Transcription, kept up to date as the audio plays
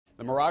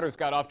The Marauders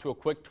got off to a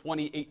quick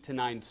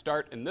 28-9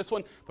 start in this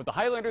one, but the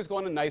Highlanders go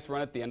on a nice run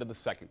at the end of the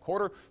second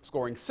quarter,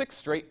 scoring 6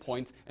 straight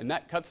points, and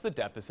that cuts the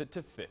deficit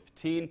to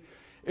 15.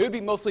 It would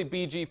be mostly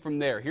BG from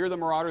there. Here the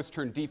Marauders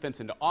turn defense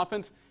into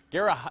offense.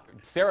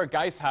 Sarah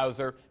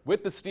Geishauser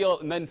with the steal,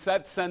 and then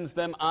that sends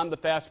them on the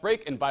fast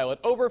break, and Violet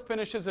Over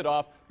finishes it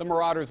off. The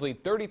Marauders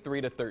lead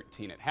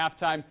 33-13 at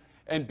halftime,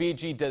 and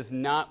BG does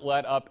not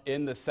let up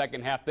in the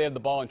second half. They have the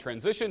ball in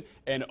transition,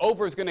 and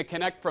Over is going to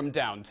connect from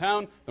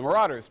downtown. The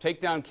Marauders take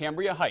down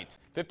Cambria Heights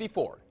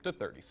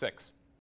 54-36.